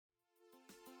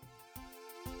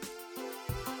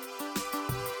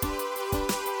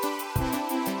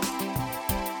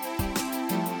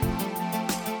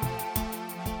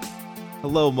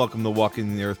Hello and welcome to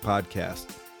Walking the Earth podcast.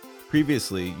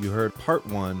 Previously, you heard part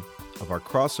one of our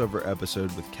crossover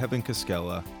episode with Kevin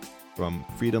Cascella from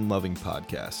Freedom Loving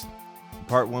Podcast. In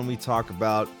part one, we talk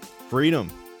about freedom,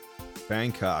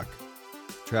 Bangkok,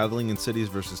 traveling in cities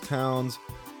versus towns,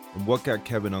 and what got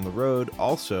Kevin on the road.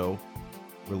 Also,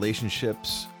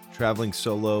 relationships, traveling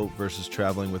solo versus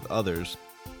traveling with others.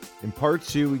 In part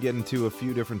two, we get into a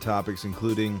few different topics,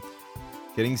 including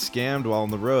getting scammed while on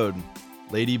the road,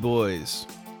 lady boys,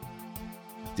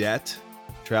 debt,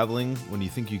 traveling when you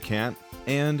think you can't,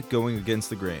 and going against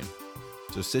the grain.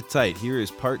 So sit tight. Here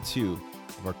is part two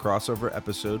of our crossover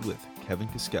episode with Kevin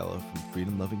Cascella from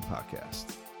Freedom Loving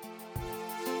Podcast.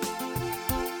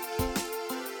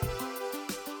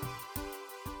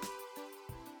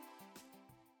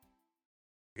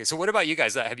 Okay, so what about you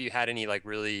guys? Have you had any like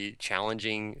really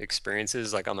challenging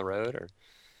experiences like on the road or?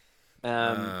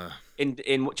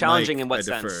 In challenging Mike, in what I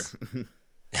defer. sense?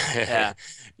 Yeah.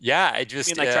 Yeah, I You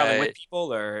just mean like traveling with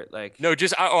people or like? no,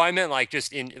 just I meant like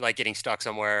just in like getting stuck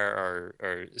somewhere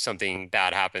or something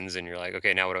bad happens and you're like,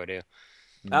 okay, now what do I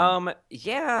do?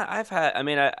 Yeah,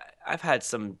 I've had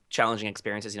some challenging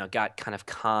experiences. You know, got kind of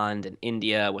conned in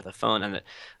India with a phone, and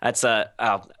that's it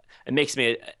makes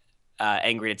me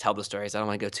angry to tell the stories. I don't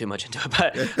want to go too much into it,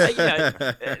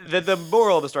 but the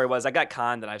moral of the story was I got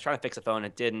conned and I was trying to fix a phone.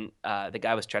 It didn't. The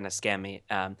guy was trying to scam me.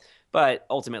 But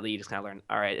ultimately, you just kind of learn.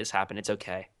 All right, this happened. It's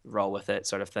okay. Roll with it,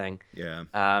 sort of thing. Yeah.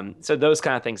 So those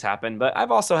kind of things happen. But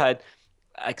I've also had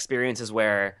experiences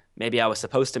where maybe I was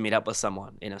supposed to meet up with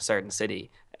someone in a certain city,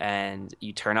 and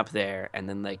you turn up there, and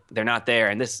then like they're not there.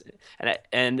 And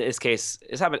in this case,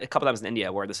 it's happened a couple times in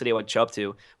India where the city I would show up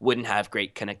to wouldn't have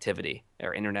great connectivity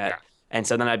or internet. Yeah. And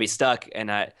so then I'd be stuck, and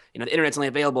the internet's only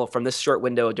available from this short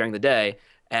window during the day,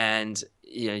 and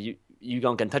you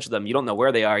don't get in touch with them. You don't know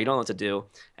where they are. You don't know what to do.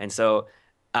 And so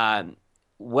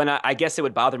when I guess it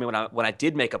would bother me when I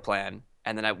did make a plan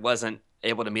and then I wasn't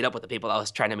able to meet up with the people I was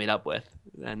trying to meet up with,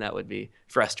 then that would be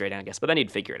frustrating, I guess. But then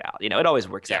you'd figure it out. It always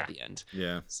works out at the end.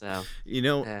 Yeah. So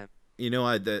The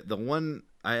one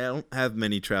I don't have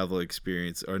many travel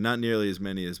experience, or not nearly as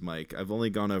many as Mike. I've only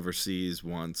gone overseas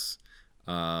once,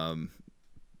 and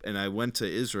I went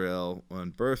to Israel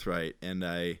on birthright, and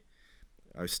I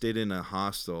stayed in a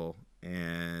hostel,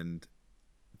 and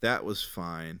that was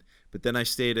fine. But then I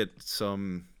stayed at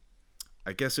some,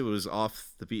 I guess it was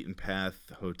off the beaten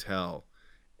path hotel,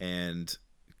 and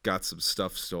got some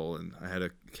stuff stolen. I had a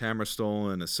camera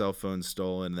stolen, a cell phone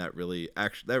stolen. That really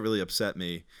upset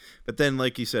me. But then,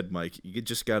 like you said, Mike, you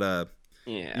just gotta,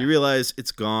 you realize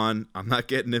it's gone. I'm not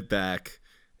getting it back.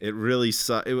 It really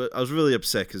sucked. I was really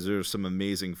upset because there were some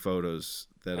amazing photos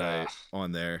that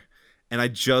on there. And I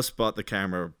just bought the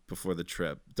camera before the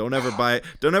trip. Don't ever buy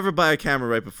a camera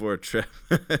right before a trip.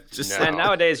 And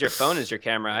nowadays your phone is your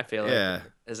camera, I feel like. Yeah.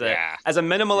 As a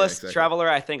minimalist exactly. traveler,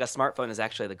 I think a smartphone is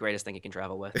actually the greatest thing you can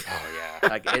travel with. Oh yeah.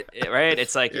 Like right?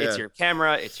 It's like it's your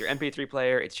camera, it's your MP3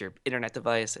 player, it's your internet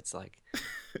device, it's like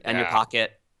in your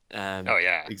pocket. Oh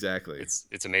yeah. Exactly.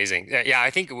 It's amazing. Yeah,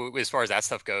 I think as far as that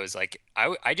stuff goes, like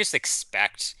I just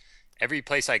expect every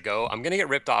place I go, I'm gonna get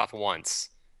ripped off once.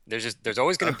 There's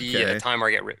always going to be a time where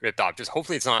I get ripped off. Just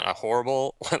hopefully it's not a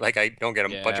horrible, like I don't get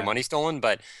a bunch of money stolen,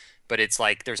 but it's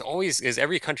like there's always, is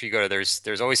every country you go to,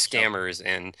 there's always scammers.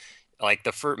 And like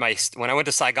when I went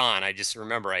to Saigon, I just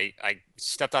remember I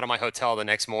stepped out of my hotel the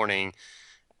next morning,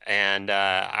 and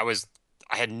I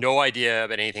had no idea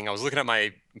about anything. I was looking at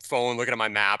my phone, looking at my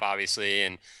map, obviously,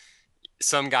 and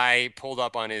some guy pulled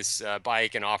up on his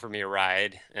bike and offered me a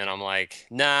ride, and I'm like,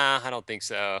 nah, I don't think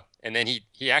so. And then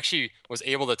he actually was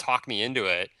able to talk me into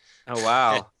it. Oh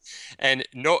wow. And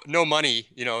no money,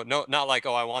 no, not like,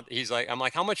 oh, I'm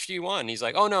like, how much do you want? And he's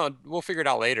like, oh no, we'll figure it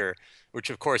out later, which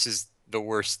of course is the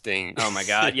worst thing. Oh my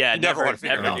God. Yeah, never want to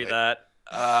figure it out do later.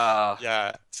 that.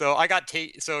 Yeah. So I got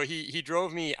so he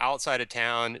drove me outside of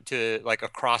town to like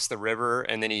across the river,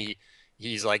 and then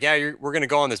he's like, yeah, we're gonna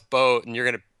go on this boat, and you're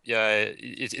gonna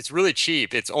it's really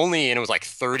cheap. It's only, and it was like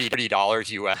 $30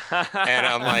 US. And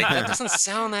I'm like, that doesn't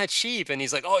sound that cheap. And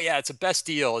he's like, oh yeah, it's the best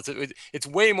deal. It's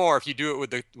way more if you do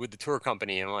it with the tour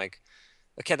company. And I'm like,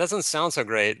 okay, that doesn't sound so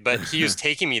great. But he was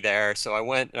taking me there, so I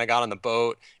went and I got on the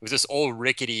boat. It was this old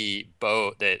rickety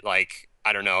boat that, like,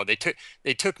 I don't know. They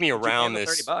took me around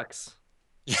this. $30.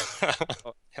 Yeah.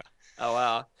 Oh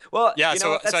wow. Well, yeah.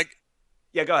 So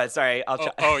yeah, go ahead. Sorry,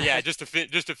 Oh yeah, just to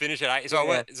finish it.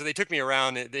 So they took me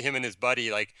around. Him and his buddy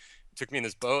like took me in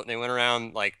this boat, and they went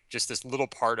around like just this little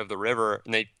part of the river,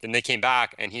 and they came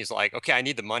back, and he's like, okay, I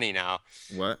need the money now.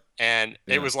 What? And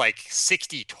it was like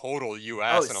 60 total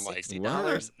US, and I'm like,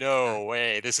 $60. No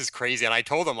way, this is crazy. And I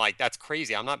told him, like, that's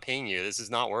crazy. I'm not paying you. This is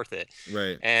not worth it.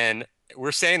 Right. And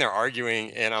we're standing there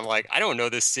arguing, and I'm like, I don't know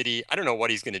this city. I don't know what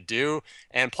he's gonna do,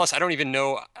 and plus, I don't even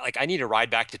know. Like, I need a ride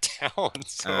back to town.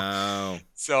 So, Oh,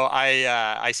 so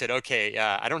I said, okay,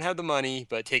 I don't have the money,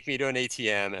 but take me to an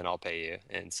ATM and I'll pay you.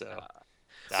 And so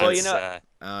Well, that's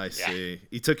I yeah, see.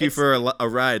 He took you it's for a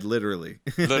ride, literally.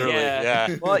 literally, yeah.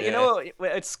 yeah, Well, yeah,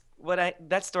 it's what I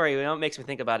that story, it makes me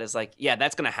think about is like, yeah,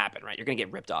 that's gonna happen, right? You're gonna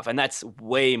get ripped off, and that's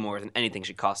way more than anything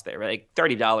should cost there, right? Like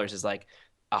 $30 is like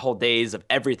a whole days of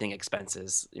everything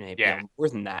expenses, maybe yeah. more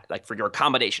than that, like for your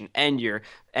accommodation and your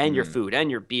Mm, food and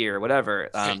your beer, whatever.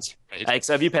 Right, right. Like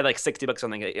so, if you paid like $60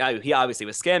 something, he obviously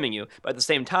was scamming you. But at the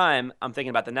same time, I'm thinking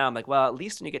about that now. I'm like, well, at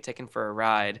least when you get taken for a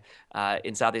ride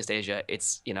in Southeast Asia,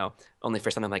 it's only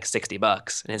for something like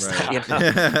 $60, and it's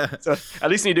right. so at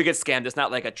least when you do get scammed, it's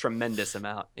not like a tremendous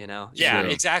amount, Yeah, True.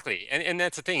 exactly. And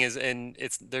that's the thing is, and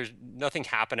it's there's nothing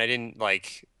happened. I didn't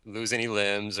like lose any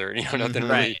limbs or nothing Mhm. really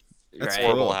Right, That's right.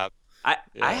 horrible cool. happened. I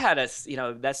Yeah. had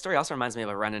that story also reminds me of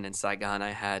a run-in in Saigon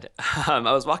I had. I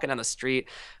was walking down the street.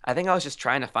 I think I was just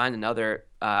trying to find another.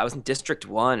 I was in District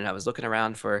 1 and I was looking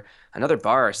around for another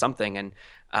bar or something. And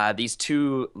these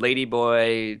two lady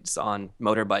boys on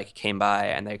motorbike came by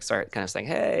and they start kind of saying,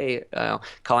 "Hey,"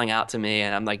 calling out to me.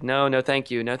 And I'm like, "No, no, thank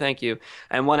you, no, thank you."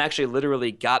 And one actually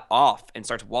literally got off and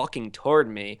starts walking toward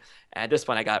me. And at this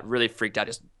point, I got really freaked out.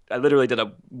 I literally did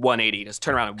a 180, just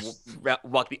turn around and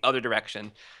walk the other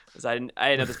direction because I didn't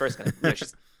know this person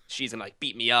she's gonna like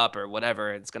beat me up or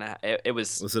whatever. It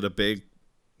was. Was it a big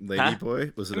lady Huh?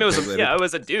 boy? Was I it mean, a big lady? it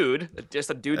was a dude, just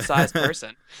a dude-sized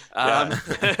person. Yeah.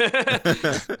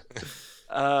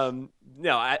 No,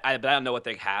 but I don't know what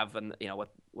they have and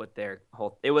what their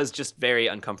whole. It was just very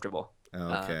uncomfortable.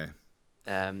 Oh, okay.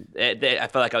 I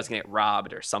felt like I was gonna get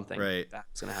robbed or something. Right. That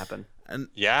was gonna happen. And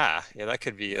Yeah, that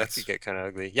could get kind of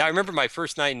ugly. Yeah, I remember my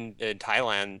first night in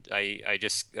Thailand. I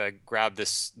just grabbed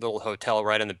this little hotel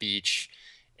right on the beach,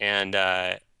 and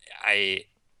I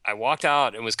I walked out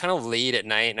and it was kind of late at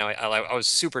night, and I was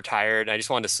super tired. And I just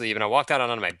wanted to sleep, and I walked out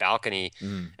onto my balcony,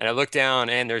 mm. and I looked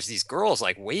down, and there's these girls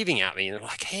like waving at me, and they're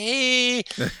like, "Hey,"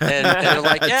 and they're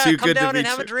like, "Yeah, Too come good to down be and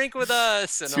have a true. drink with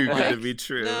us." And Too I'm good to like, be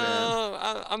true, man.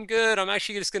 "No, I'm good. I'm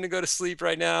actually just gonna go to sleep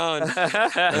right now." And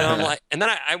I'm like, and then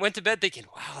I went to bed thinking,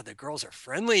 wow, the girls are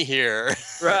friendly here.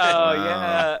 Bro, Wow.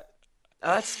 yeah.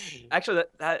 That's actually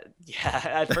yeah,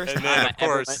 at first And time then I of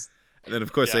ever went. course, And then,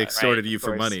 of course, they yeah, extorted Right, you of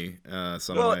for course. money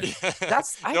some Well, way. I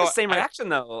had no, the same reaction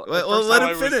though. The Well, first let time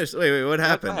him I was finish. Wait, what go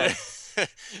happened? ahead.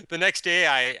 the next day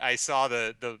I saw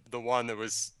the one that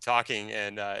was talking,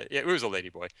 and it was a lady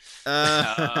boy.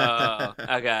 Oh,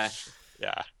 okay.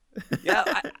 Yeah. Yeah,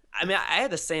 I mean, I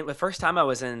had the first time I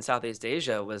was in Southeast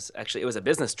Asia was actually it was a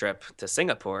business trip to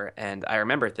Singapore, and I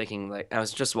remember thinking like I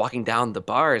was just walking down the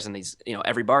bars and these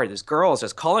every bar there's girls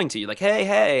just calling to you like hey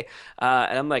hey,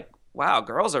 and I'm like wow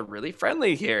girls are really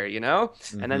friendly here,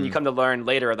 and then you Hmm. come to learn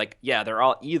later like yeah they're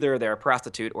a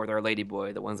prostitute or they're a lady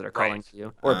boy the ones that are calling Right. to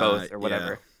you or both or Yeah.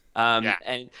 whatever. Yeah.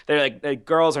 And they're like the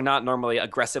girls are not normally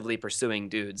aggressively pursuing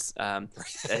dudes.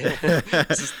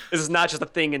 This is not just a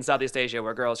thing in Southeast Asia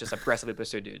where girls just aggressively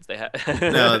pursue dudes. They have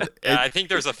No, Yeah, I think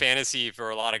there's a fantasy for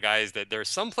a lot of guys that there's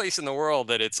some place in the world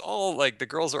that it's all like the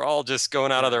girls are all just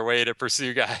going out of their way to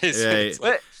pursue guys. Right. It's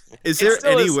like, But is it there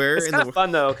still anywhere it's in kind the of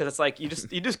fun though because it's like you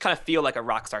just kind of feel like a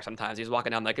rock star sometimes. You're just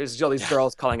walking down like there's all these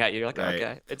girls calling at you. You're like Right.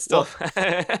 okay, it's still.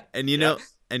 and yeah.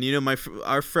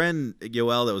 our friend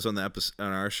Yoel that was on the episode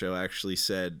on our show actually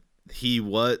said he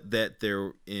was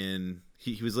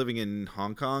he was living in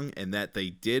Hong Kong and that they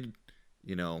did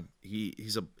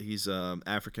he's a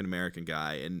African American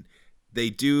guy and they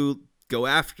do go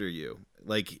after you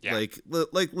Yeah. like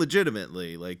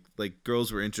legitimately like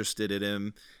girls were interested in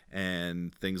him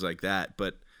and things like that.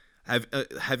 But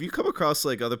have you come across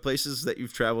like other places that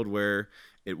you've traveled where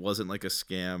it wasn't like a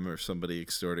scam or somebody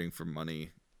extorting for money,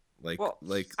 Well,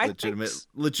 like I think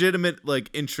legitimate like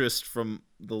interest from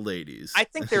the ladies? I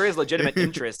think there is legitimate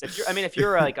interest. If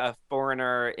you're like a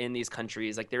foreigner in these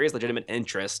countries, like there is legitimate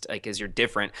interest, like because you're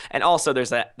different, and also there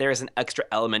is an extra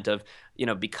element of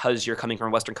because you're coming from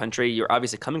a Western country, you're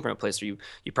obviously coming from a place where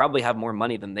you probably have more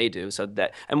money than they do. So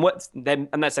that and what then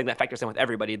I'm not saying that factors in with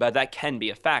everybody, but that can be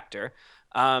a factor.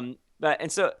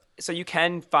 So you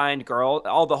can find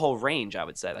the whole range, I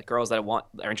would say, like girls that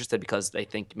are interested because they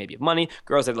think maybe of money,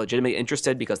 girls that are legitimately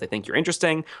interested because they think you're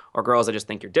interesting, or girls that just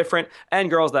think you're different,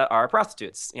 and girls that are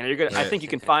prostitutes. I Right. think you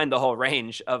can find the whole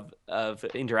range of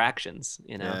interactions.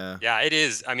 Yeah. Yeah, it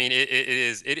is. I mean,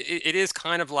 it is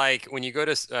kind of like when you go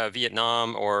to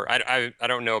Vietnam, or I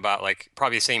don't know about like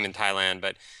probably the same in Thailand,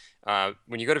 but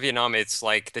when you go to Vietnam, it's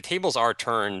like the tables are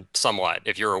turned somewhat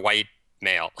if you're a white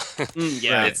male.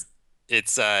 Yeah. Right. It's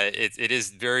it is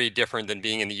very different than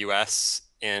being in the US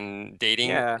and dating.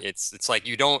 Yeah. It's like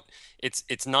you don't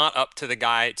it's not up to the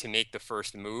guy to make the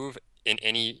first move in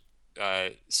any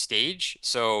stage.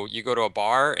 So you go to a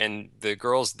bar and the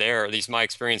girls there, at least my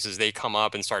experience is they come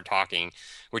up and start talking,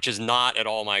 which is not at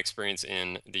all my experience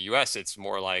in the US. It's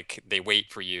more like they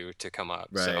wait for you to come up.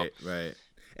 So Right, right.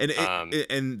 And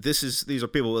um these are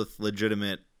people with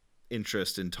legitimate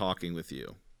interest in talking with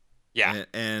you. yeah.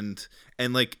 And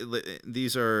like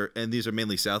these are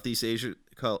mainly Southeast Asia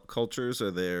cultures, or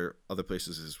there other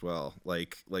places as well,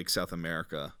 like South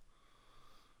America.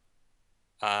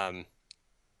 Um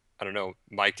I don't know.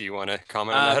 Mike, do you want to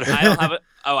comment on that?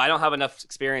 I don't have enough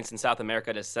experience in South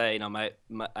America to say.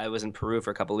 I was in Peru for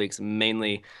a couple of weeks,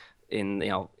 mainly in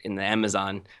the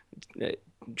Amazon,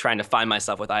 trying to find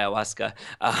myself with ayahuasca.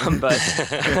 But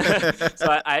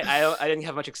so I didn't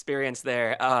have much experience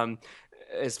there.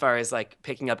 As far as like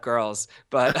picking up girls,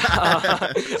 but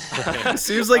it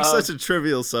seems like such a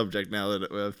trivial subject now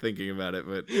that I'm thinking about it.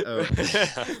 But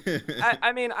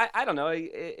I don't know.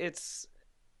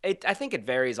 I think it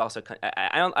varies also.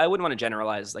 I wouldn't want to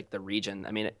generalize like the region.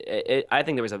 I mean, I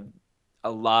think there was a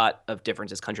lot of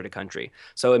differences country to country.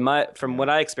 So from what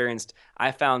I experienced,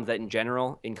 I found that in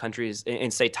general, in countries in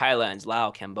say Thailand,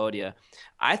 Laos, Cambodia,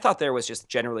 I thought there was just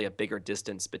generally a bigger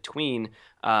distance between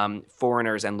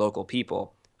foreigners and local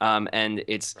people. And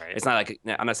it's not like,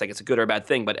 I'm not saying it's a good or a bad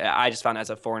thing, but I just found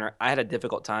as a foreigner, I had a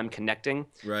difficult time connecting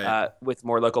with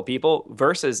more local people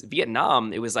versus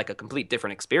Vietnam. It was like a complete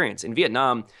different experience. In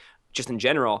Vietnam, just in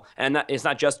general, and it's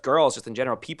not just girls, just in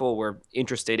general, people were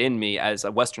interested in me as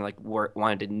a Westerner, like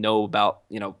wanted to know about,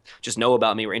 just know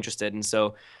about me, were interested. And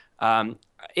so,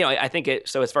 I think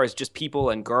so as far as just people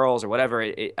and girls or whatever,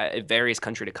 it varies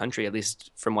country to country, at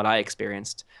least from what I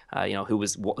experienced. Who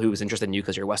was interested in you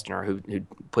because you're a Westerner, who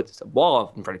puts a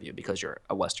wall in front of you because you're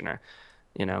a Westerner,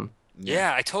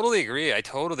 Yeah, I totally agree. I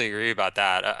totally agree about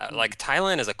that. Like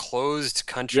Thailand is a closed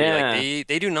country. Yeah. Like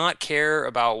they do not care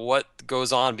about what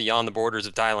goes on beyond the borders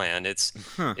of Thailand.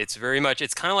 It's very much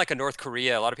it's kind of like a North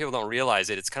Korea. A lot of people don't realize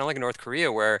it. It's kind of like a North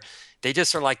Korea where they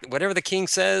just are like whatever the king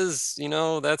says,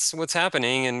 that's what's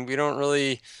happening, and we don't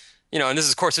really, and this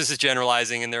is, of course, this is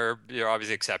generalizing, and there are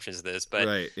obviously exceptions to this, but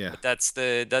right, yeah. but that's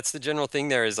the general thing.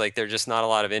 There is like there's just not a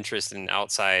lot of interest in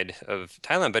outside of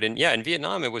Thailand, but in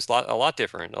Vietnam it was a lot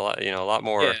different, a lot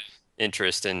more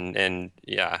interest, and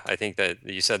yeah, I think that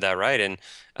you said that right. And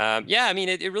I mean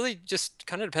it really just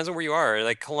kind of depends on where you are.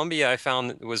 Like Colombia I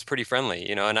found was pretty friendly,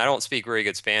 and I don't speak very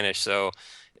good Spanish, so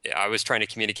I was trying to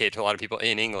communicate to a lot of people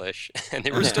in English, and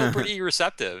they were still pretty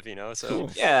receptive, So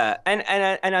Cool. Yeah, and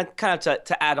I kind of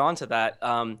to add on to that,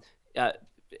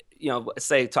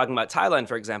 say talking about Thailand,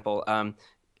 for example,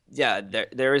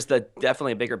 there is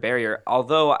definitely a bigger barrier.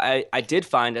 Although I did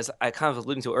find, as I kind of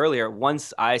alluded to earlier,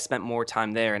 once I spent more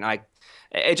time there, and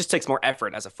it just takes more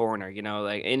effort as a foreigner.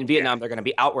 Like in Vietnam, they're going to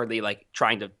be outwardly like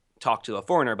trying to talk to a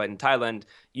foreigner, but in Thailand,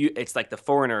 it's like the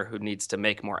foreigner who needs to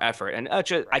make more effort. And I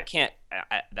can't.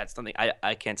 That's something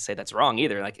I can't say that's wrong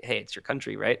either. Like, hey, it's your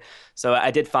country, right? So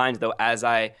I did find though, as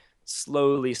I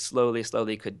slowly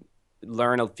could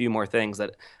learn a few more things,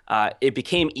 that it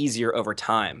became easier over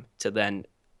time to then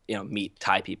meet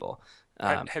Thai people.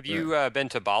 Have you been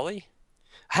to Bali?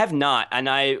 I have not, and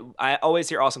I always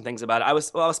hear awesome things about it. I was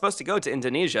supposed to go to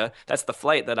Indonesia. That's the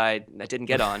flight that I didn't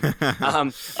get on.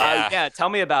 Tell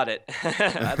me about it.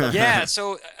 Yeah,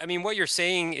 so I mean, what you're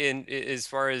saying as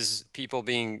far as people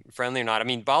being friendly or not, I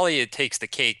mean, Bali, it takes the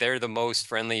cake. They're the most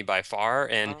friendly by far,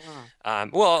 and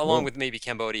along with maybe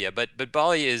Cambodia, but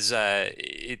Bali is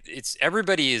it's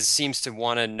everybody seems to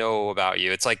want to know about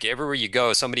you. It's like everywhere you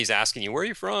go, somebody's asking you, where are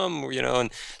you from,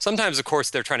 and sometimes, of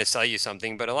course, they're trying to sell you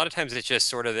something, but a lot of times it's just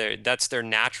sort of that's their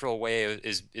natural way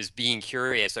is being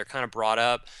curious. They're kind of brought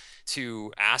up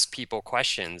to ask people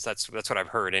questions. That's what I've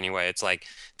heard anyway. It's like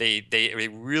they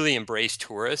really embrace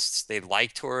tourists. They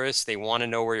like tourists. They want to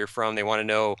know where you're from. They want to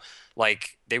know,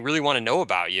 like, they really want to know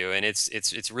about you. And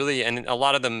it's really, and a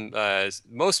lot of them,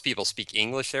 most people speak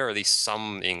English there, or at least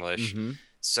some English. Mm-hmm.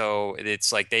 So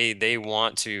it's like they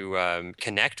want to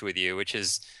connect with you,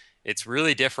 it's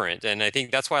really different. And I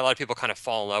think that's why a lot of people kind of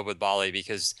fall in love with Bali,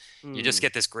 because you just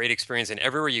get this great experience, and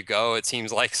everywhere you go, it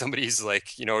seems like somebody's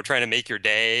like, trying to make your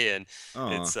day, and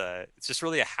it's just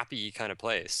really a happy kind of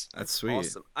place. That's sweet.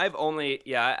 Awesome. I've only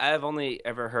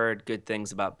ever heard good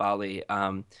things about Bali.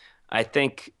 I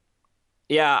think,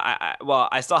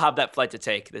 I still have that flight to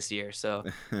take this year, so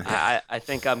I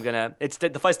think I'm gonna. It's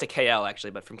the flight's to KL actually,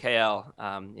 but from KL,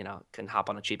 can hop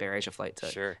on a cheap AirAsia flight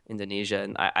to Indonesia,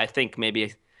 and I think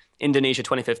maybe Indonesia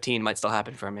 2015 might still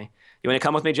happen for me. You want to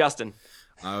come with me, Justin?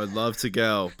 I would love to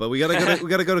go, but we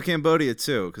gotta go to Cambodia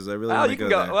too, because I really Well, want to you can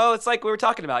go go. there. Well, it's like we were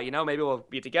talking about, maybe we'll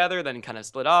be together, then kind of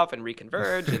split off and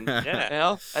reconverge, and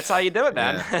Yeah. that's how you do it,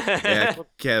 man. Yeah,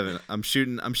 Kevin, I'm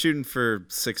shooting for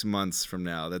 6 months from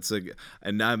now.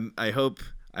 And I hope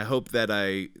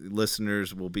that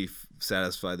listeners will be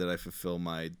satisfied that I fulfill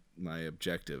my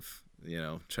objective.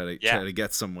 Try to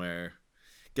get somewhere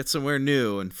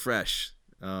new and fresh.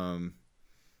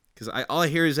 Because all I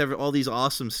hear is all these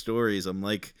awesome stories. I'm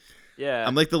like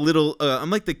I'm like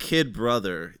the kid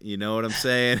brother. You know what I'm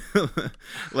saying?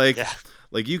 like. Yeah.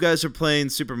 Like, you guys are playing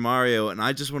Super Mario, and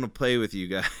I just want to play with you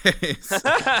guys.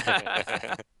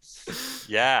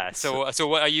 Yeah. So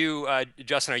what are you,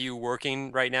 Justin? Are you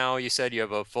working right now? You said you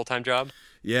have a full-time job.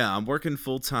 Yeah, I'm working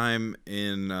full time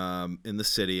in the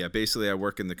city. I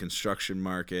work in the construction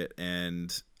market,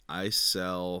 and I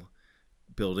sell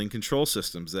building control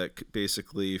systems that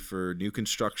basically for new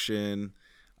construction.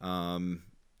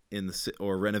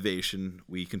 Or renovation,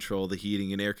 we control the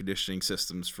heating and air conditioning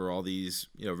systems for all these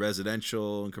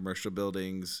residential and commercial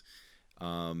buildings,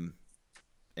 and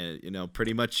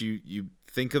pretty much you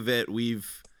think of it,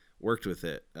 we've worked with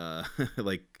it,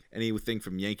 like anything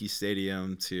from Yankee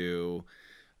Stadium to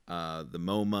the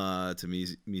MoMA to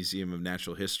Museum of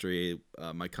Natural History.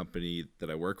 My company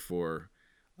that I work for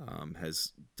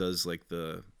does like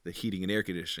the heating and air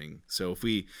conditioning. So if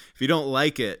you don't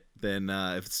like it, then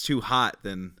if it's too hot,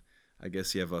 then I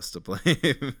guess you have us to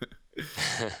blame.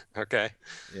 Okay.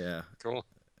 Yeah. Cool.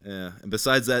 Yeah. And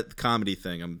besides that comedy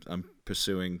thing, I'm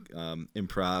pursuing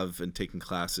improv and taking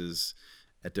classes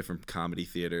at different comedy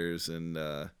theaters and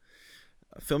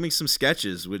filming some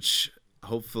sketches, which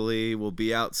hopefully will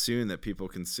be out soon that people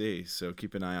can see. So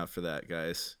keep an eye out for that,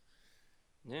 guys.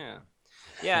 Yeah.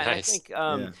 Yeah. Nice. I think,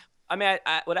 Yeah. I mean,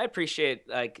 what I appreciate,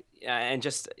 and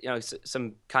just,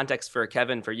 some context for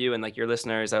Kevin, for you and like your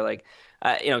listeners are like,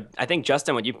 I think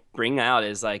Justin, what you bring out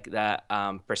is like that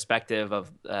perspective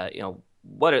of,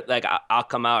 I'll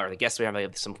come out, or I guess we have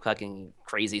like some fucking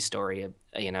crazy story,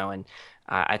 and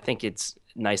I think it's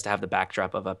nice to have the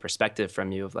backdrop of a perspective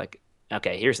from you of like,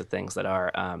 okay, here's the things that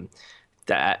are,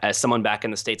 that as someone back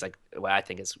in the States, like what I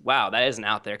think is, wow, that is an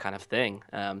out there kind of thing.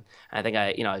 I think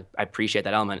I appreciate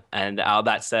that element. And all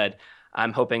that said,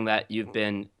 I'm hoping that you've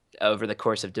been, over the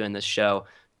course of doing this show,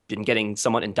 been getting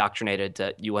somewhat indoctrinated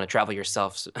that you want to travel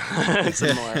yourself some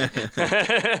more.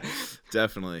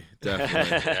 Definitely.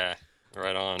 Yeah.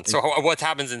 Right on. So what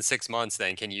happens in 6 months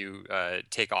then? Can you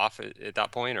take off at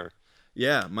that point, or?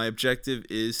 Yeah, my objective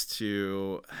is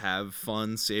to have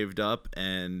funds saved up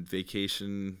and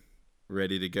vacation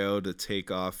ready to go to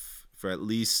take off for at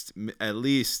least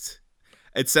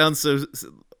it sounds so,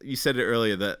 you said it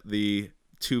earlier, that the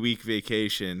 2-week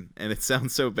vacation, and it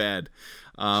sounds so bad.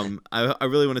 I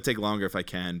really want to take longer if I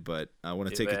can, but I want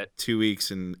to take 2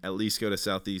 weeks and at least go to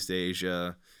Southeast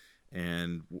Asia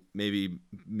and maybe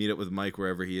meet up with Mike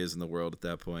wherever he is in the world at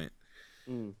that point.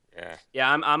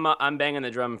 Yeah, I'm banging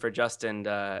the drum for Justin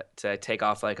to take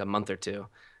off like a month or two,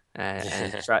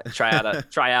 and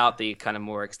try out the kind of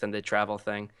more extended travel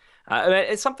thing. I mean,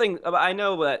 it's something I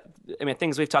know that,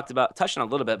 things we've touched on a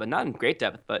little bit, but not in great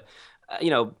depth. But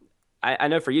I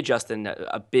know for you, Justin,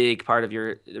 a big part of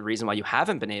the reason why you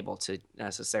haven't been able to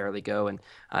necessarily go and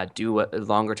do a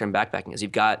longer term backpacking is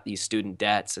you've got these student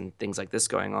debts and things like this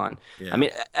going on. Yeah. I mean,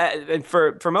 and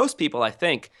for most people, I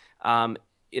think,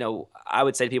 I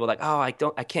would say to people like, oh, I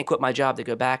can't quit my job to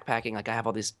go backpacking. Like I have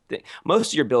all these things. Most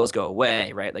of your bills go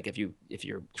away, right? Like if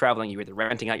you're traveling, you're either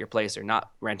renting out your place or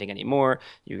not renting anymore.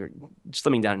 You're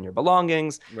slimming down your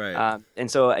belongings, right?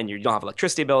 And you don't have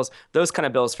electricity bills. Those kind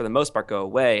of bills, for the most part, go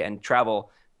away. And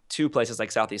travel to places like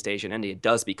Southeast Asia and India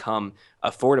does become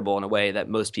affordable in a way that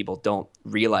most people don't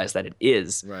realize that it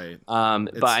is. Right.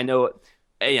 But I know.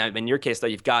 In your case, though,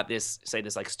 you've got this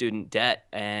like student debt,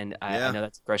 and I know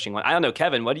that's a crushing one. I don't know,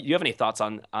 Kevin, do you have any thoughts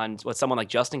on what someone like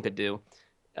Justin could do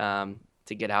to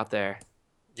get out there?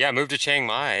 Yeah, move to Chiang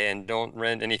Mai and don't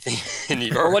rent anything in New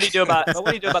York. Or what do you do about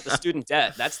the student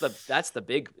debt? That's the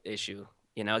big issue,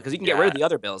 because you can get rid of the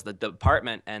other bills, the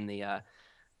apartment and the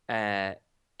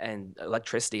and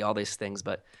electricity, all these things,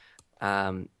 but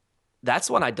that's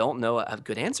one I don't know a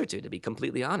good answer to be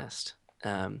completely honest.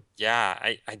 Yeah,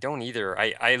 I don't either.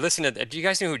 I listen to. Do you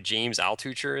guys know who James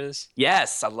Altucher is?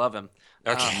 Yes, I love him.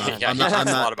 Okay, he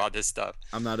talks a lot about this stuff.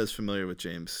 I'm not as familiar with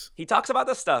James. He talks about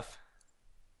this stuff.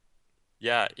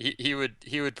 Yeah, he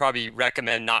would probably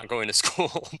recommend not going to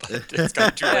school, but it's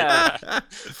got too late.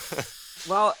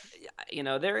 Well,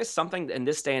 there is something in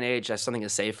this day and age. There's something to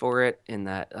say for it, in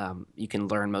that you can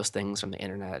learn most things from the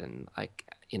internet, and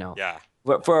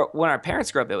For when our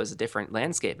parents grew up, it was a different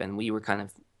landscape, and we were kind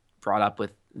of brought up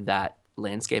with that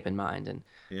landscape in mind. And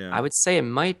Yeah. I would say it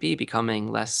might be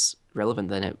becoming less relevant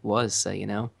than it was, say,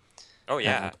 Oh Uh,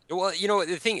 yeah. Well,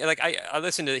 the thing, like I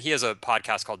listen to, he has a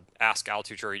podcast called Ask Al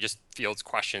Tucher. He just fields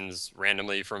questions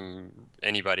randomly from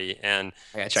anybody. And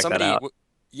I gotta check that somebody, out.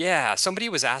 yeah, somebody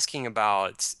was asking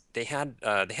about, they had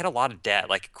a lot of debt,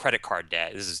 like credit card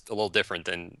debt. This is a little different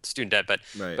than student debt,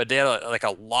 Right. but they had like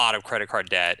a lot of credit card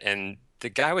debt. And the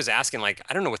guy was asking like,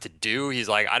 I don't know what to do. He's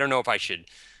like, I don't know if I should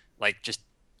like just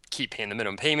keep paying the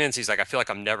minimum payments. He's like, I feel like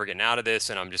I'm never getting out of this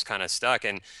and I'm just kind of stuck.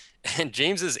 And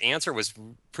James's answer was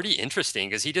pretty interesting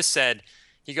because he just said,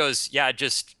 he goes, yeah,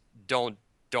 just don't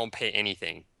don't pay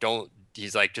anything. Don't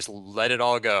he's like, just let it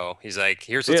all go. He's like,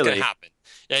 here's what's gonna Really? happen.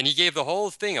 And he gave the whole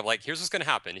thing of like, here's what's gonna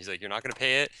happen. He's like, you're not gonna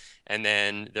pay it, and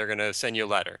then they're gonna send you a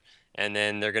letter. And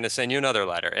then they're going to send you another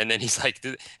letter. And then he's like,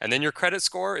 and then your credit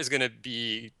score is going to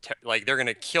be like, they're going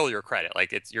to kill your credit.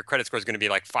 Like it's your credit score is going to be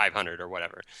like 500 or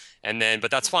whatever. And then,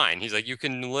 but that's fine. He's like, you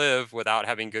can live without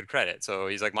having good credit. So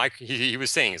he's like, he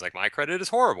was saying, he's like, my credit is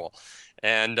horrible.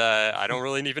 And I don't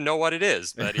really even know what it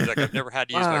is, but he's like, I've never had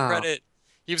to use my Wow. credit.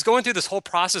 He was going through this whole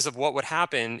process of what would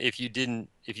happen if you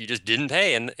just didn't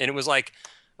pay. And it was like,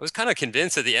 I was kind of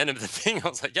convinced at the end of the thing. I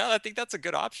was like, yeah, I think that's a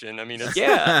good option. I mean,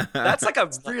 Yeah, that's like a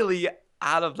it's not, really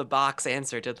out of the box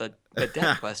answer to the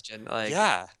debt question. Like,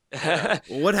 yeah, yeah.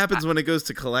 Well, what happens when it goes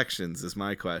to collections is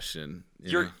my question.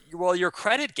 Your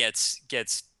credit gets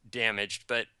damaged,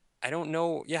 but I don't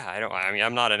know. Yeah, I don't. I mean,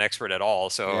 I'm not an expert at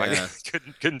all, so I Yeah.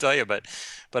 couldn't tell you. But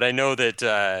I know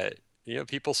that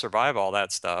people survive all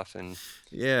that stuff, and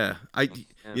Yeah. yeah.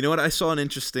 You know what? I saw an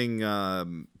interesting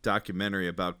documentary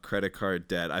about credit card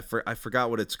debt. I forgot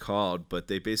what it's called, but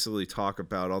they basically talk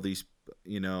about all these,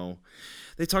 you know,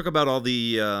 they talk about all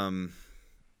the,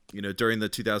 during the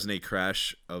 2008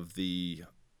 crash of the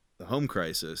home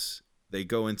crisis, they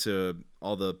go into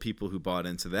all the people who bought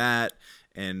into that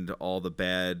and all the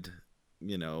bad,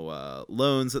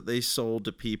 loans that they sold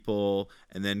to people,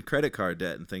 and then credit card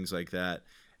debt and things like that.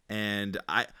 And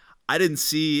I didn't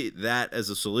see that as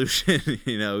a solution.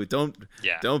 Don't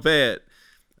yeah, don't pay it.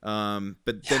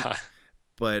 But then, yeah,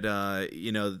 but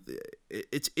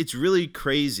it's really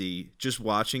crazy just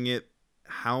watching it,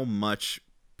 how much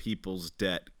people's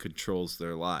debt controls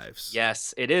their lives.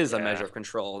 Yes, it is a yeah. measure of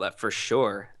control, that for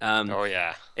sure. Oh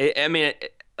yeah, I mean,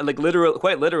 like literal,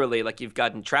 quite literally, like you've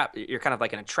gotten trapped. You're kind of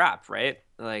like in a trap, right?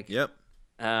 Like, Yep.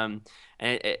 um,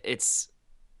 and it's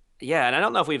yeah. And I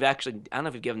don't know if we've actually, I don't know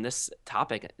if we've given this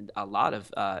topic a lot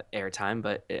of airtime,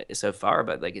 but so far,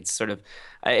 but like it's sort of,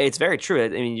 it's very true. I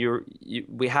mean,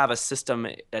 we have a system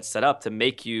that's set up to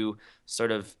make you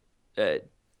sort of.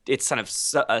 It's kind of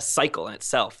a cycle in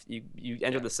itself. You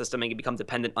enter yeah, the system and you become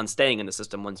dependent on staying in the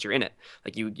system once you're in it.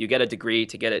 Like you get a degree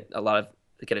to get a lot of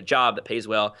to get a job that pays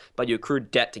well, but you accrued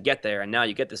debt to get there, and now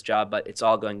you get this job, but it's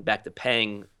all going back to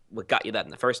paying what got you that in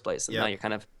the first place, and now Yep. you're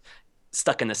kind of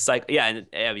stuck in this cycle. Yeah,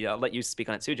 and I'll let you speak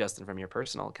on it too, Justin, from your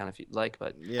personal kind of if you'd like,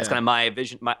 but that's Yeah. kind of my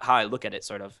vision, how I look at it,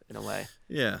 sort of in a way.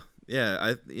 Yeah.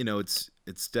 Yeah.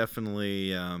 It's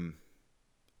definitely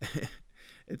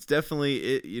it's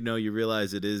definitely you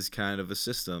realize it is kind of a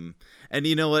system. And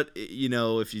you know what,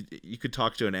 if you could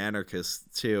talk to an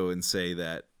anarchist too and say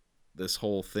that this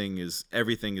whole thing is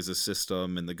everything is a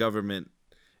system, and the government,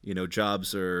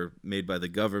 jobs are made by the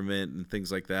government and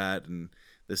things like that, and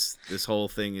this whole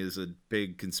thing is a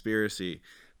big conspiracy.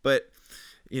 But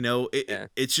Yeah,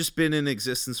 it's just been in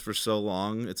existence for so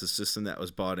long. It's a system that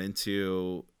was bought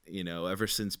into, ever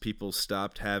since people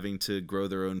stopped having to grow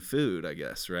their own food, I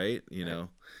guess, right? right.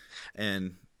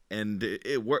 And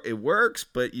it works,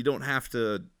 but you don't have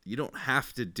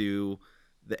to do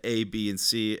the A, B, and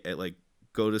C at, like,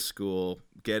 go to school,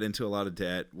 get into a lot of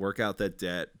debt, work out that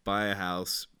debt, buy a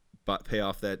house, pay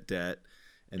off that debt,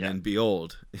 and yeah, then be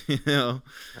old. you know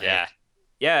Right. yeah,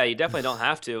 Yeah, you definitely don't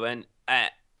have to.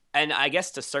 And I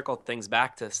guess to circle things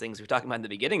back to things we were talking about in the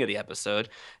beginning of the episode,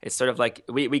 it's sort of like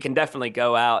we can definitely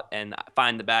go out and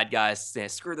find the bad guys,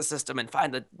 screw the system, and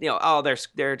find the oh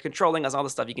they're controlling us, all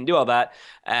this stuff. You can do all that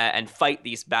and fight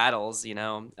these battles.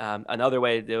 Another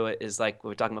way to do it is like we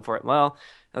were talking before. Well,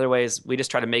 other ways we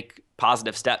just try to make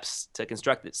positive steps to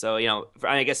construct it. So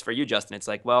I guess for you, Justin, it's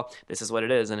like, well, this is what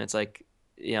it is, and it's like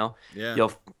yeah.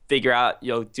 you'll figure out,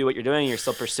 you'll do what you're doing, you're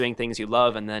still pursuing things you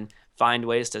love, and then find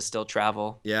ways to still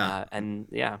travel. Yeah. And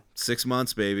yeah, 6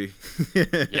 months, baby.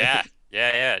 yeah,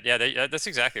 yeah. That's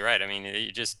exactly right. I mean,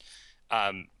 you just,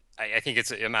 I think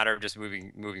it's a matter of just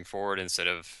moving forward instead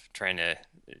of trying to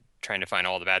trying to find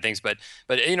all the bad things. But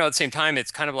you know, at the same time,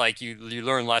 it's kind of like you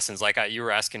learn lessons. Like you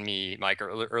were asking me, Mike,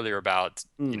 earlier about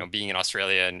you know being in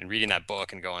Australia and reading that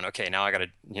book and going, okay, now I got to,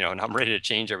 you know, now I'm ready to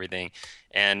change everything.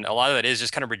 And a lot of that is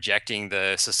just kind of rejecting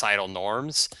the societal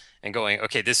norms and going,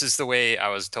 okay, this is the way I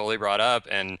was totally brought up,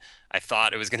 and I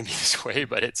thought it was going to be this way,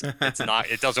 but it's not.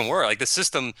 It doesn't work. Like the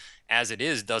system as it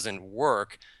is doesn't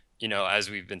work, you know, as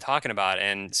we've been talking about.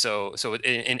 And so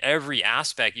in every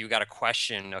aspect, you got to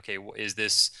question, okay, is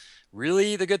this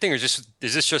really the good thing, or is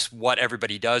this just what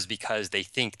everybody does because they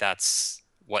think that's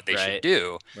what they should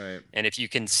do? Right. And if you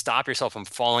can stop yourself from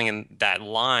falling in that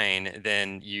line,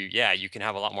 then you can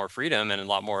have a lot more freedom and a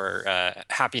lot more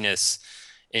happiness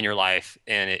in your life.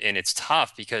 And it's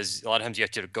tough because a lot of times you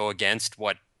have to go against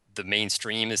what the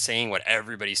mainstream is saying, what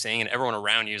everybody's saying, and everyone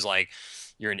around you is like,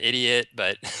 you're an idiot.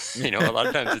 But you know, a lot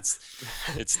of times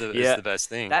it's the best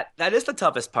thing. That is the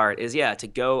toughest part, is to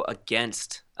go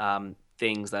against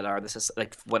things that are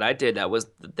like what I did. That was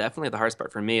definitely the hardest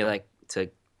part for me, like to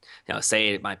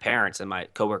say to my parents and my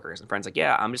coworkers and friends, like,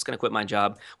 I'm just going to quit my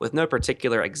job with no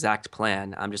particular exact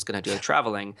plan. I'm just going to do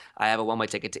traveling. I have a one-way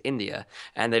ticket to India.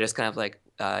 And they're just kind of like,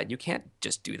 you can't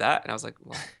just do that. And I was like,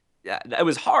 well, yeah, it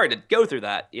was hard to go through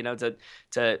that,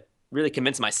 to really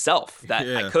convince myself that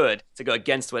I could, to go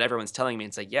against what everyone's telling me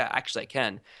and say, actually I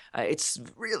can. It's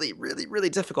really, really, really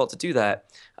difficult to do that.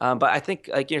 But I think,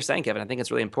 like you're saying, Kevin, I think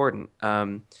it's really important.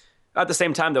 At the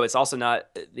same time, though, it's also not,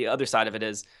 the other side of it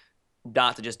is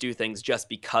not to just do things just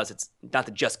because, it's not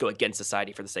to just go against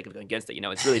society for the sake of going against it.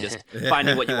 It's really just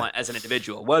finding what you want as an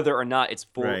individual, whether or not it's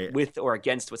with or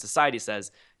against what society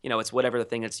says. It's whatever the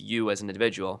thing that's you as an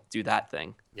individual. Do that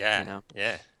thing. Yeah.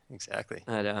 Yeah. Exactly.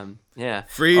 But,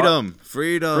 Freedom.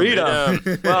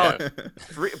 Well,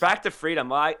 back to freedom.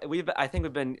 Well, I think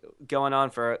we've been going on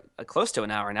for close to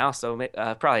an hour now, so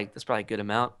that's probably a good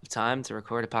amount of time to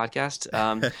record a podcast.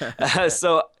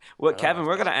 So, Kevin,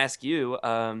 we're going to ask you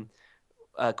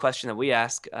a question that we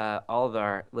ask all of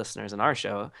our listeners on our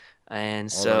show.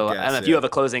 And so I don't know if you have a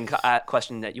closing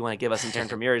question that you want to give us in turn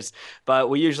from yours, but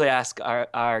we usually ask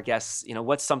our guests,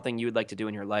 what's something you would like to do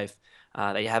in your life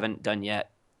that you haven't done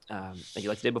yet, that you'd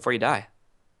like to do before you die?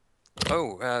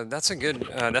 Oh, that's a good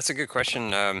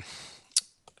question. I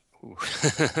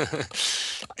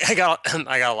got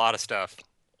a lot of stuff.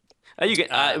 You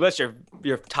can. What's your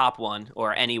top one,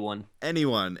 or anyone?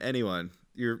 Anyone.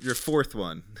 Your fourth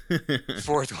one.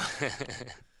 Fourth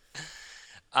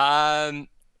one.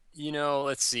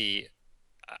 Let's see.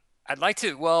 I'd like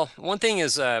to. Well, one thing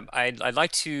is, I'd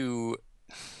like to.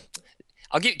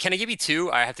 Can I give you two?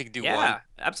 I have to do one. Yeah,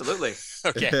 absolutely.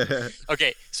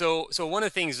 Okay. So one of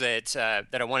the things that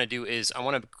I want to do is I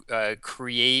want to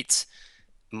create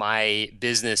my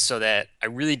business so that I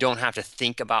really don't have to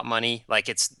think about money. Like,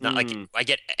 it's not like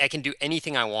I can do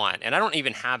anything I want, and I don't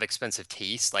even have expensive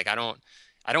taste. Like, I don't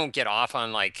get off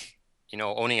on, like,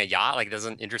 owning a yacht. Like, it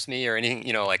doesn't interest me, or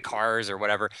anything, like cars or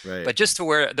whatever. Right. But just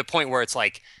to the point where it's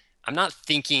like, I'm not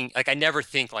thinking, like, I never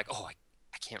think like, oh, I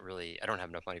don't have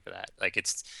enough money for that. Like,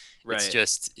 it's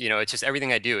just, it's just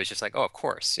everything I do is just like, oh, of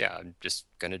course. Yeah. I'm just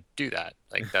going to do that.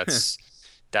 Like, that's,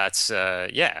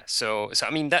 So, I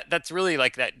mean, that's really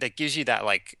like, that gives you that,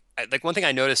 like one thing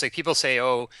I noticed, like, people say,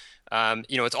 oh,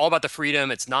 it's all about the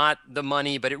freedom. It's not the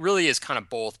money, but it really is kind of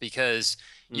both, because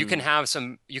you can have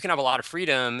a lot of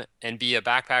freedom and be a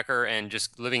backpacker and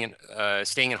just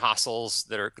staying in hostels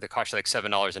that cost you like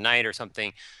 $7 a night or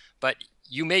something. But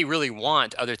you may really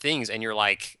want other things, and you're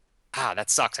like, that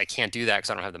sucks. I can't do that because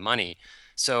I don't have the money.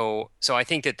 So I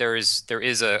think that there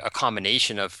is a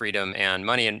combination of freedom and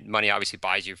money obviously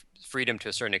buys you freedom to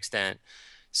a certain extent.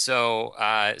 So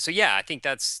yeah, I think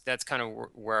that's kind of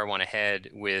where I want to head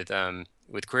with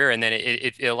career. And then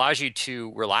it allows you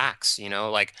to relax,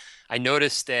 like, I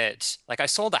noticed that, like, I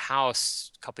sold a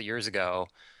house a couple of years ago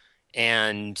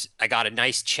and I got a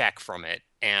nice check from it.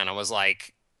 And I was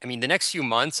like, I mean, the next few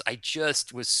months, I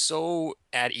just was so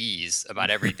at ease about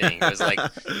everything. It was like,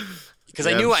 because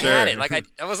I knew I had it. Like,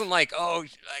 I wasn't like, oh,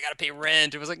 I got to pay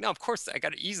rent. It was like, no, of course I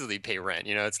got to easily pay rent.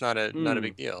 It's not a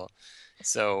big deal.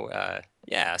 So,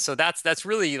 so that's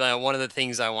really one of the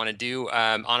things I want to do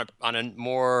on a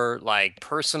more, like,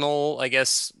 personal, I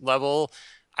guess, level.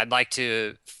 I'd like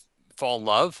to fall in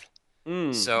love.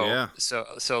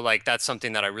 So like, that's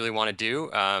something that I really want to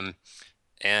do.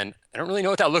 And I don't really know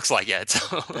what that looks like yet.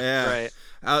 So. Yeah.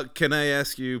 Right. Can I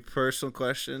ask you a personal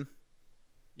question?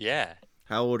 Yeah.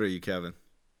 How old are you, Kevin?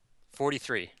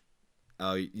 43.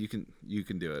 Oh, you can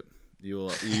do it. You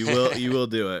will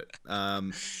do it.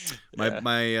 My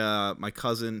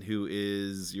cousin, who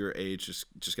is your age,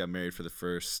 just got married for the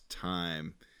first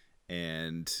time,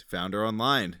 and found her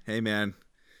online. Hey, man,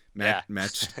 Yeah.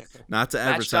 Match, not to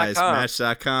advertise, Match.com.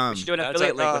 Match.com. We should do an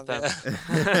affiliate link with them.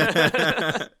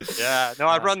 Yeah. No,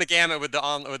 I'd run the gamut with the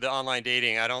online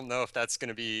dating. I don't know if that's going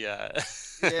to be. Yeah,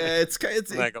 it's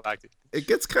I go back to. It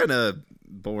gets kind of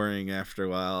boring after a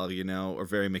while, or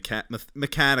very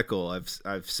mechanical.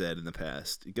 I've said in the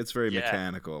past, it gets very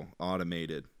mechanical,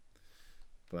 automated.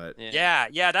 But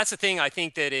yeah, that's the thing. I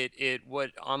think that it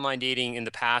what online dating in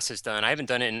the past has done. I haven't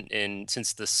done it in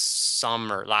since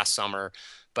last summer,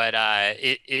 but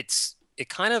it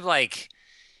kind of like,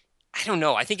 I don't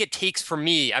know. I think it takes, for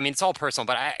me, I mean, it's all personal,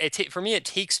 but for me, it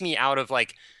takes me out of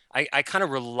like, I kind of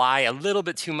rely a little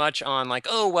bit too much on like,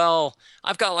 oh, well,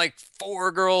 I've got like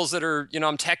 4 girls that are,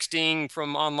 I'm texting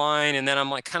from online, and then I'm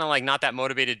like kind of like not that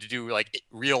motivated to do like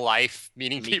real life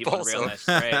meeting people. In real life,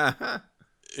 right?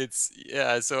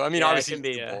 So I mean, obviously, it can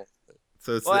be,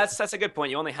 so it's that's a good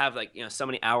point. You only have like so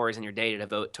many hours in your day to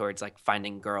devote towards like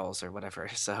finding girls or whatever.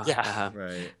 So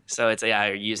right. So it's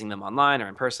you're using them online or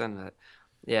in person.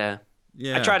 Yeah.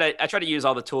 Yeah. I try to use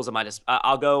all the tools at my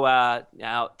I'll go out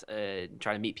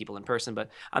try to meet people in person, but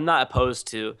I'm not opposed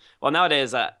to. Well,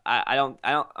 nowadays I'm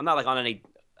not like on any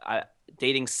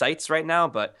dating sites right now,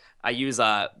 but I use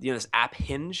this app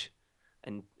Hinge,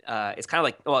 and it's kind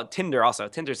of like Tinder also.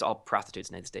 Tinder's all prostitutes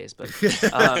these days, but you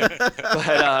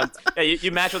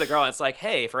match with a girl and it's like,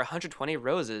 hey, for 120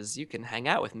 roses you can hang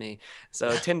out with me.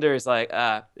 So Tinder is like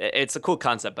it's a cool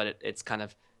concept, but it's kind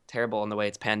of terrible in the way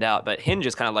it's panned out. But Hinge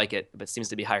is kind of like it, but seems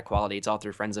to be higher quality. It's all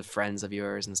through friends of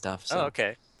yours and stuff. So,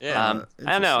 okay. Yeah.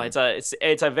 I don't know.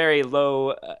 It's a very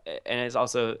low, and it's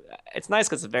also it's nice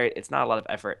because it's not a lot of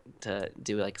effort to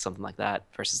do like something like that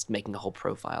versus making a whole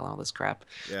profile and all this crap.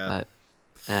 Yeah. But,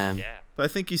 but I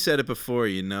think you said it before.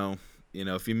 If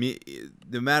you meet,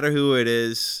 no matter who it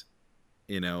is,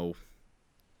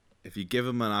 if you give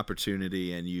them an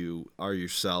opportunity and you are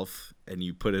yourself and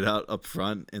you put it out up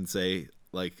front and say,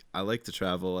 like, I like to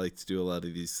travel, I like to do a lot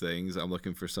of these things, I'm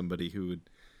looking for somebody who would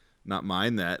not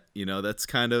mind that, that's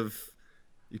kind of,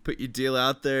 you put your deal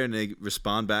out there and they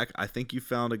respond back, I think you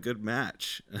found a good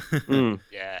match.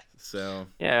 Yeah. So.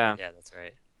 Yeah. Yeah, that's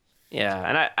right.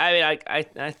 Yeah,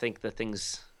 and I think the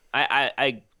things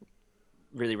I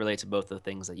really relate to both of the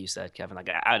things that you said, Kevin. Like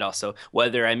I'd also,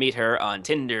 whether I meet her on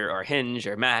Tinder or Hinge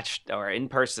or Match or in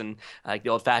person, like the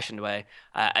old-fashioned way,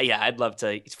 I'd love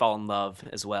to fall in love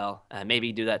as well.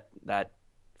 Maybe do that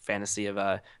fantasy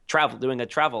of doing a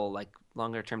travel like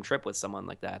longer-term trip with someone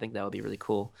like that. I think that would be really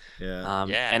cool. Yeah.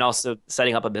 And also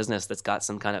setting up a business that's got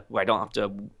some kind of where I don't have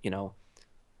to,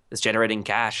 it's generating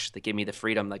cash that give me the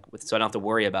freedom, so I don't have to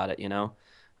worry about it.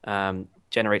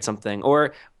 Generate something,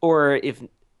 or if.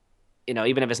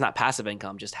 Even if it's not passive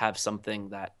income, just have something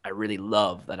that I really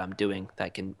love that I'm doing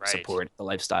that can support the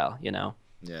lifestyle,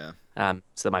 Yeah. So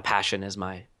that my passion is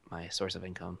my source of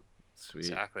income.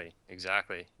 Sweet.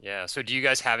 Exactly. Yeah. So do you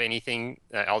guys have anything,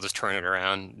 I'll just turn it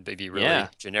around, maybe really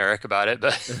generic about it,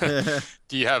 but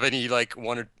do you have any like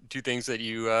 1 or 2 things that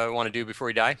you want to do before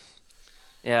you die?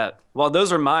 Yeah. Well,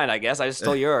 those are mine, I guess. I just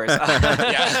stole yours.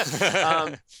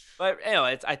 Yeah. But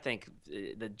I think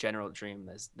the general dream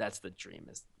that's the dream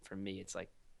is for me. It's like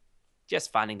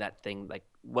just finding that thing, like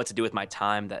what to do with my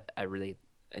time that I really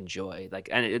enjoy. Like,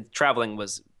 and traveling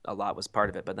was part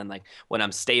of it. But then like when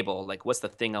I'm stable, like what's the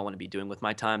thing I want to be doing with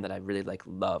my time that I really like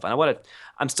love? And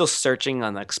I'm still searching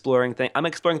on exploring things. I'm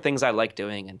exploring things I like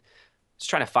doing and just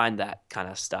trying to find that kind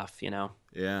of stuff. Yeah.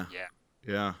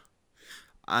 Yeah.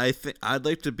 I think I'd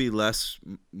like to be less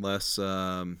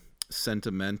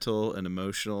sentimental and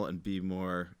emotional and be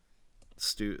more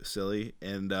silly,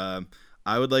 and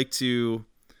I would like to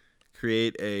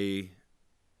create a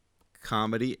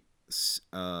comedy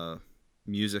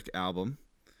music album,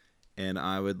 and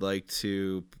I would like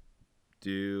to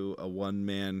do a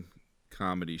one-man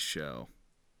comedy show.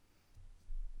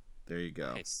 There you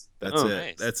go. Nice. That's it.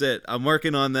 Nice. That's it. I'm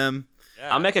working on them.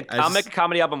 Yeah. I'll make a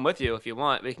comedy album with you if you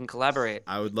want. We can collaborate.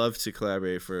 I would love to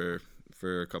collaborate for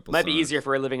a couple. Might be songs. easier if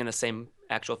we're living in the same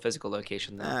actual physical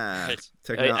location though. Right.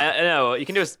 I know you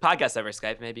can do a podcast over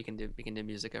Skype. Maybe we can do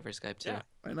music over Skype too. Yeah.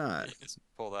 Why not? You can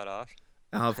pull that off.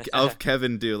 I'll have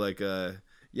Kevin do like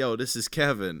yo, this is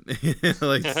Kevin.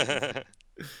 Like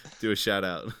do a shout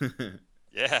out.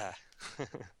 Yeah.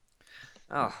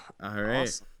 Oh, all right.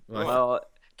 awesome. Well,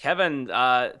 Kevin,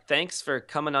 thanks for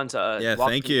coming on to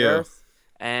thank you. Earth.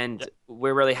 And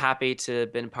we're really happy to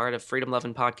have been part of Freedom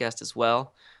Lovin' Podcast as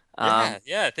well.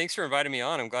 Yeah. Thanks for inviting me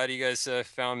on. I'm glad you guys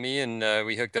found me and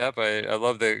we hooked up. I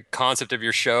love the concept of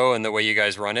your show and the way you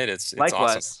guys run it. It's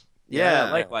likewise. Awesome.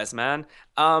 Yeah, likewise, man.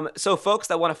 So folks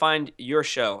that want to find your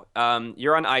show,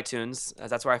 you're on iTunes.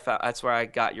 That's where I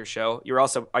got your show.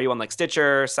 Are you on like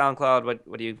Stitcher, SoundCloud?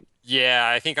 What do you?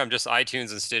 Yeah, I think I'm just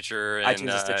iTunes and Stitcher and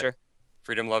iTunes and Stitcher.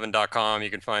 freedomlovin.com. You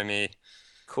can find me.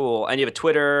 Cool. And you have a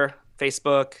Twitter,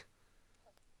 Facebook?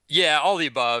 Yeah, all the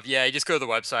above. Yeah, you just go to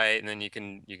the website and then you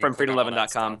can From click on all that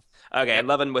freedomlovin.com. stuff. Okay, Yep.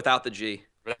 Lovin without the G.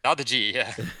 Without the G,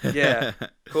 yeah. Yeah,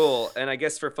 cool. And I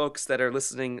guess for folks that are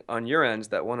listening on your end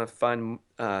that want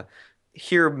to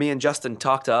hear me and Justin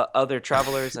talk to other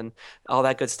travelers and all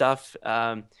that good stuff,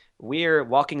 we're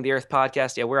Walking the Earth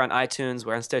Podcast. Yeah, we're on iTunes,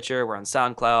 we're on Stitcher, we're on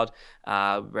SoundCloud.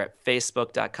 We're at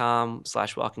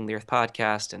facebook.com/Walking the Earth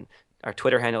Podcast, and our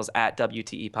Twitter handle is at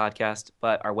WTE Podcast.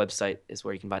 But our website is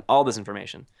where you can find all this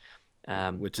information,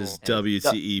 which is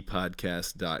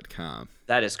WTEpodcast.com.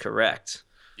 That is correct.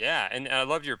 Yeah, and I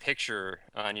love your picture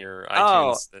on your iTunes.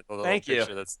 Oh, the little thank picture.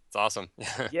 you. That's awesome.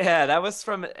 Yeah, that was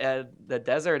from the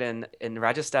desert in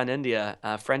Rajasthan, India.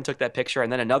 A friend took that picture,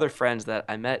 and then another friend that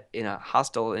I met in a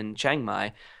hostel in Chiang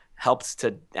Mai helped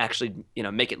to actually,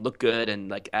 make it look good and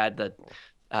like add the,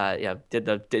 did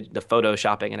the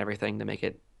photoshopping and everything to make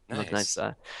it look nice.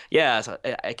 Yeah, so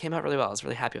it came out really well. I was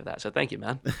really happy with that. So thank you,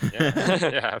 man.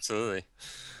 Yeah, absolutely.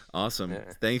 Awesome.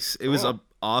 Yeah. Thanks. It was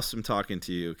awesome talking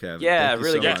to you, Kevin. Yeah,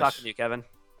 really good talking to you, Kevin.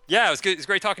 Yeah, it was good. It's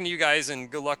great talking to you guys, and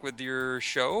good luck with your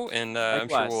show. And I'm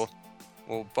sure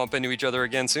we'll bump into each other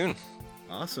again soon.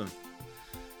 Awesome.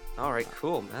 All right,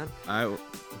 cool, man. I will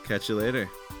catch you later.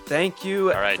 Thank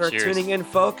you for cheers. tuning in,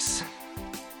 folks.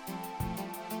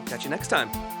 Catch you next time.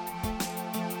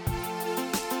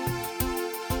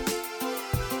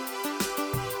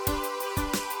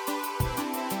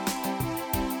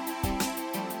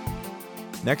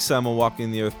 Next time on Walking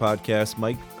the Earth podcast,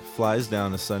 Mike flies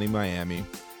down to sunny Miami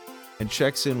and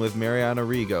checks in with Mariana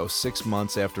Rigo 6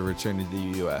 months after returning to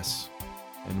the U.S.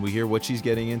 And we hear what she's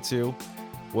getting into,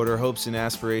 what her hopes and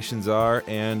aspirations are,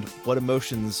 and what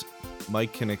emotions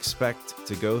Mike can expect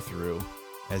to go through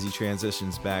as he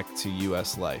transitions back to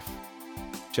U.S. life.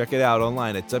 Check it out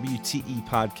online at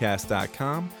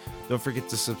WTEpodcast.com. Don't forget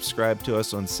to subscribe to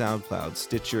us on SoundCloud,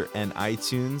 Stitcher, and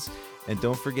iTunes. And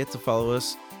don't forget to follow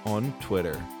us on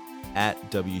Twitter at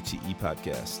WTE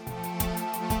Podcast.